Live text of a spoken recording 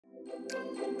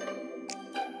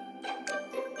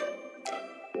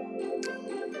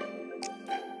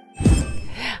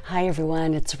Hi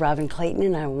everyone, it's Robin Clayton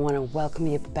and I want to welcome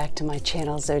you back to my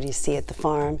channel, ODC at the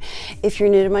Farm. If you're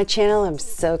new to my channel, I'm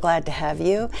so glad to have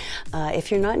you.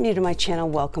 If you're not new to my channel,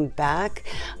 welcome back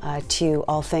to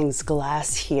All Things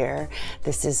Glass here.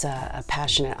 This is a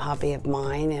passionate hobby of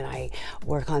mine and I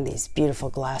work on these beautiful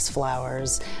glass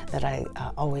flowers that I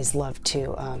always love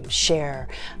to share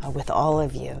with all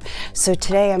of you. So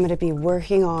today I'm going to be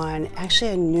working on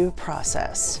actually a new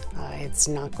process. It's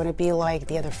not going to be like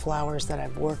the other flowers that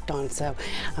I've worked on, so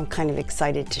I'm kind of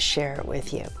excited to share it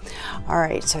with you. All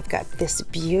right, so I've got this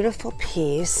beautiful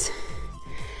piece.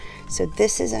 So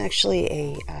this is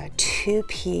actually a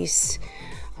two-piece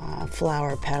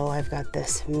flower petal. I've got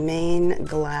this main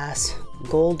glass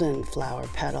golden flower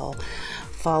petal,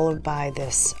 followed by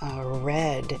this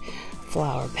red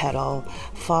flower petal,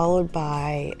 followed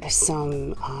by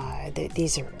some,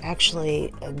 these are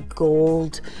actually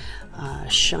gold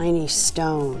shiny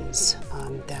stones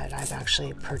that I've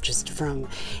actually purchased from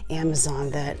Amazon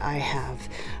that I have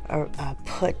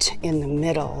put in the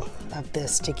middle of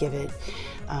this to give it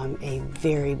a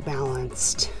very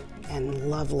balanced and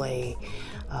lovely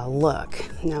look.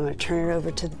 Now I'm going to turn it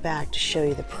over to the back to show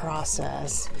you the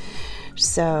process.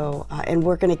 So, and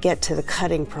we're going to get to the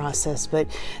cutting process, but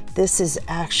this is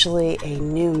actually a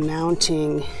new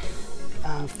mounting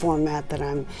format that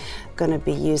I'm going to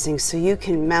be using. So you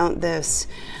can mount this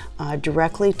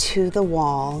directly to the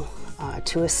wall,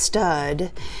 to a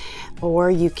stud,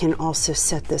 or you can also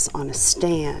set this on a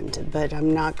stand, but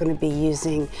I'm not going to be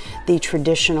using the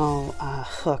traditional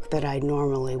hook that I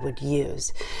normally would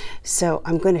use. So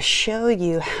I'm going to show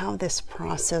you how this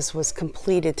process was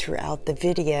completed throughout the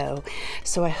video.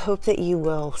 So I hope that you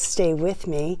will stay with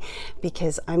me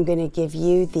because I'm going to give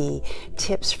you the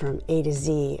tips from A to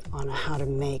Z on how to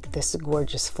make this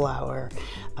gorgeous flower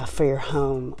for your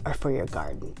home or for your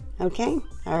garden. Okay?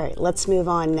 All right, let's move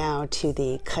on now to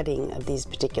the cutting of these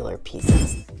particular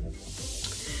pieces.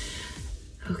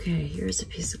 Okay, here's a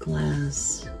piece of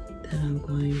glass that I'm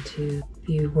going to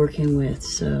be working with.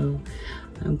 So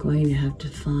I'm going to have to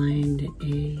find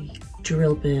a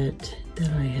drill bit that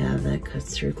I have that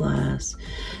cuts through glass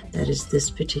that is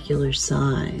this particular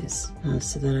size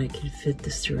so that I can fit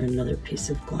this through another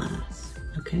piece of glass.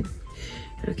 Okay?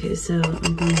 Okay, so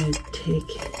I'm going to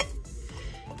take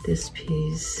this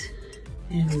piece,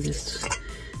 and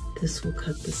this will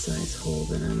cut the size hole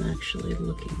that I'm actually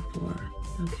looking for.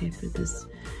 Okay, for this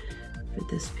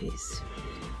piece.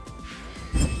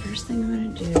 First thing I'm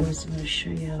going to do is I'm going to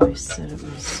show you how I set up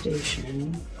my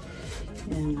station.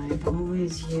 And I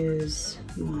always use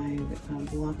my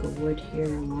block of wood here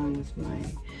along with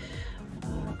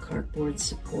my cardboard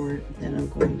support. Then I'm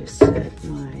going to set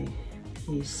my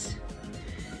piece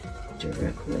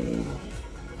directly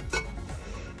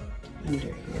under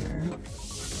here.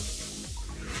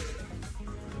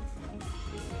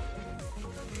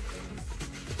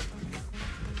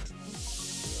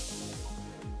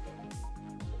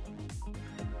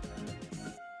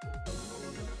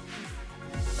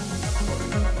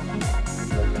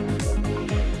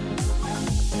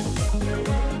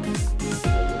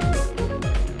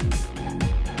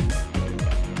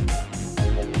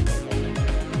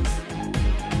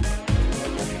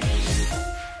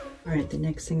 All right, the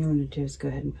next thing I'm going to do is go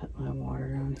ahead and put my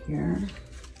water on here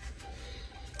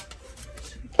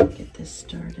so we can get this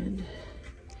started.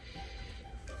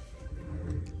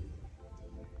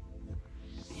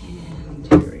 And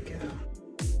here we go.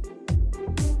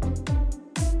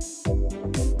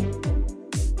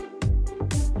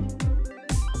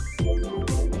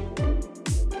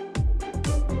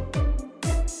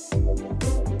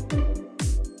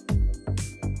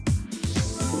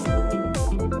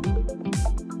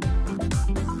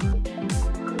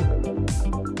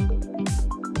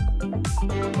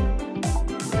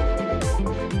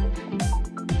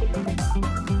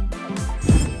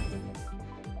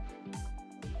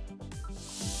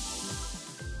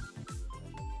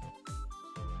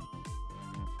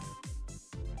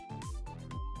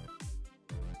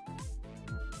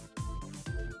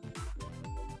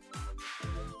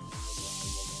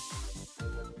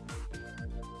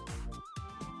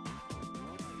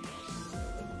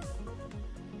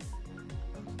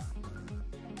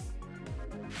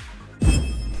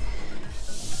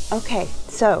 Okay,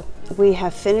 so we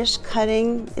have finished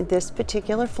cutting this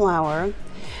particular flower.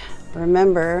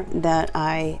 Remember that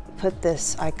I cut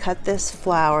this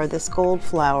flower, this gold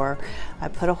flower, I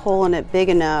put a hole in it big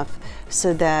enough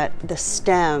so that the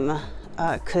stem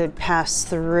could pass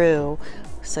through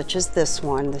such as this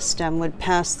one, the stem would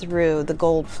pass through the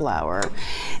gold flower,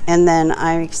 and then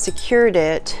I secured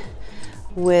it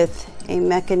with a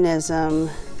mechanism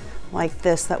like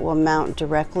this that will mount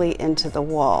directly into the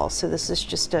wall. So this is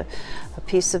just a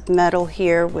piece of metal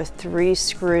here with 3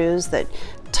 screws that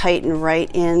tighten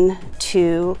right in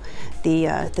to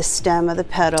the stem of the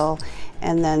petal,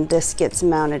 and then this gets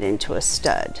mounted into a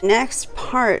stud. Next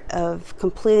part of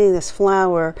completing this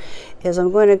flower is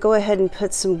I'm going to go ahead and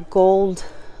put some gold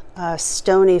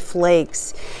stony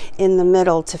flakes in the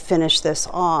middle to finish this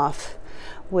off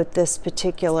with this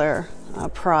particular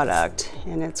product,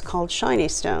 and it's called Shiny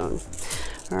Stone.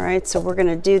 All right, so we're going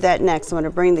to do that next. I'm going to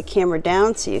bring the camera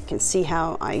down so you can see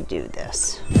how I do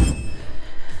this.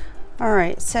 All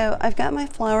right, so I've got my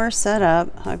flower set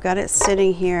up. I've got it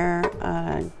sitting here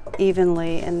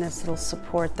evenly in this little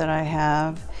support that I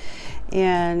have,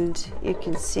 and you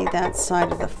can see that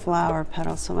side of the flower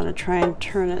petal, so I'm going to try and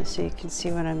turn it so you can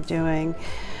see what I'm doing.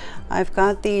 I've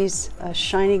got these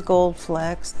shiny gold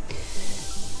flecks.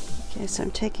 Okay, so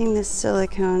I'm taking this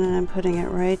silicone and I'm putting it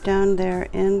right down there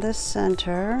in the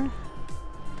center,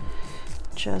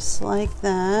 just like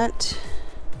that.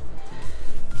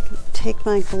 Take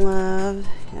my glove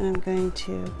and I'm going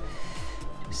to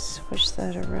switch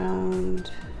that around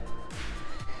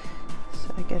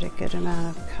so I get a good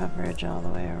amount of coverage all the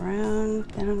way around.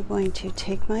 Then I'm going to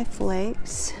take my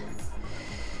flakes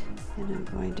and I'm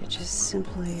going to just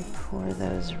simply pour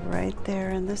those right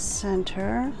there in the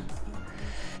center.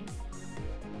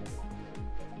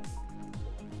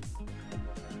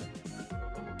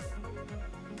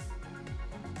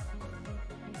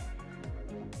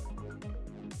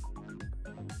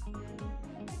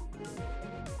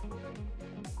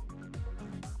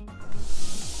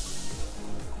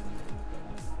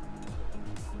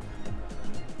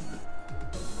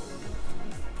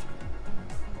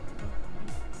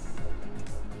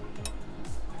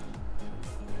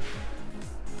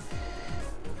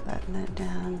 Flatten it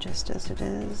down just as it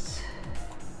is.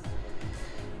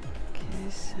 Okay,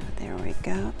 so there we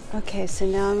go. Okay, so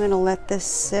now I'm going to let this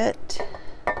sit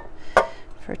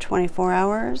for 24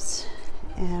 hours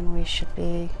and we should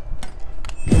be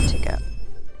good to go.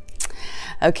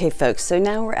 Okay folks, so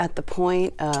now we're at the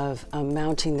point of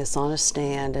mounting this on a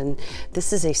stand, and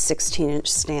this is a 16-inch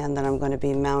stand that I'm going to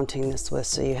be mounting this with,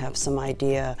 so you have some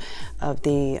idea of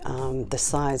the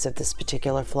size of this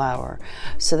particular flower.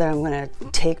 So then I'm going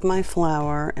to take my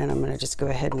flower and I'm going to just go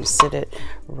ahead and sit it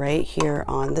right here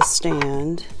on the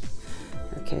stand.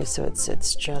 Okay, so it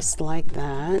sits just like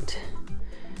that.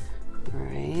 All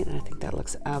right, I think that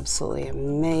looks absolutely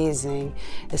amazing,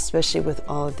 especially with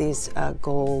all of these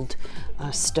gold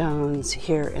stones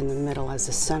here in the middle as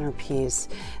a centerpiece,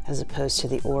 as opposed to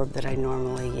the orb that I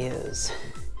normally use.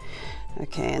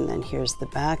 Okay, and then here's the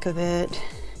back of it.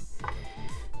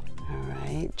 All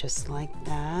right, just like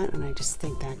that, and I just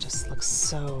think that just looks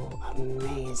so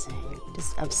amazing,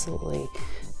 just absolutely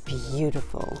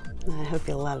beautiful. I hope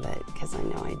you love it, because I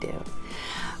know I do.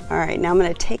 All right, now I'm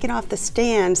going to take it off the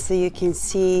stand so you can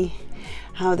see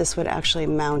how this would actually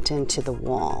mount into the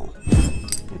wall.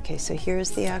 Okay, so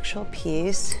here's the actual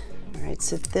piece. All right,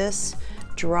 so this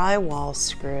drywall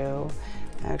screw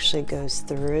actually goes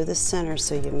through the center,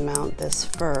 so you mount this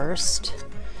first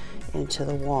into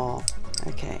the wall.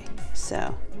 Okay,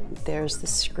 so there's the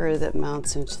screw that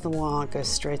mounts into the wall. It goes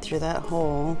straight through that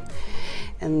hole,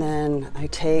 and then I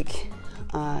take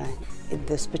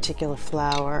this particular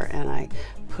flower and I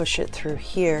push it through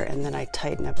here, and then I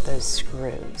tighten up those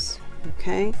screws.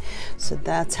 Okay, so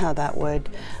that's how that would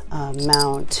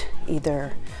mount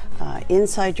either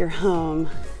inside your home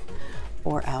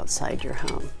or outside your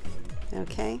home.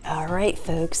 Okay. All right,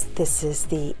 folks, this is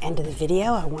the end of the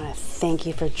video. I want to thank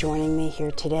you for joining me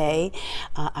here today.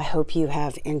 I hope you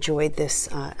have enjoyed this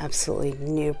absolutely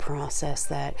new process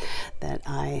that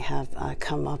I have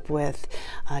come up with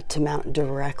to mount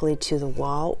directly to the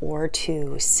wall or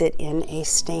to sit in a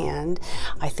stand.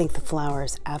 I think the flower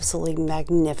is absolutely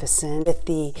magnificent with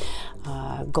the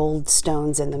gold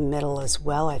stones in the middle as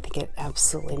well. I think it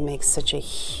absolutely makes such a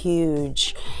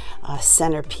huge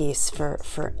centerpiece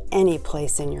for any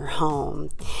place in your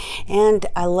home. And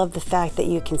I love the fact that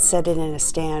you can set it in a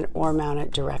stand or mount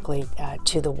it directly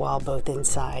to the wall, both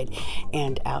inside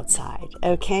and outside.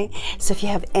 Okay, so if you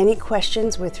have any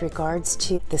questions with regards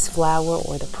to this flower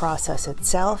or the process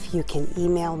itself, you can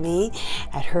email me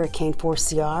at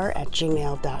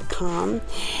hurricane4cr@gmail.com.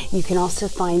 You can also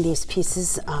find these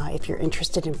pieces if you're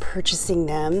interested in purchasing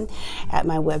them at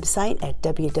my website at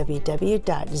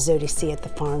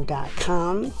www.zodiseeatthefarm.com.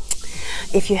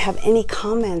 If you have any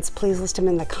comments, please list them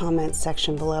in the comments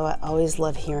section below. I always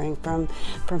love hearing from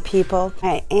people.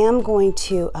 I am going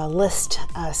to list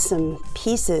some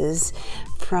pieces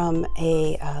from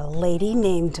a lady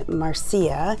named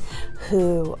Marcia,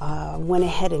 who went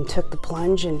ahead and took the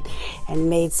plunge and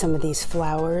made some of these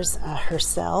flowers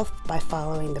herself by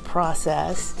following the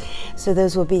process. So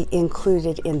those will be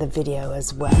included in the video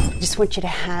as well. I just want you to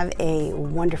have a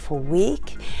wonderful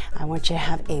week. I want you to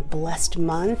have a blessed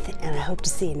month, and I hope to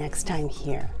see you next time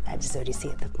here at Zodi See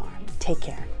at the Farm. Take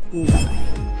care.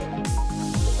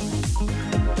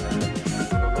 Bye-bye.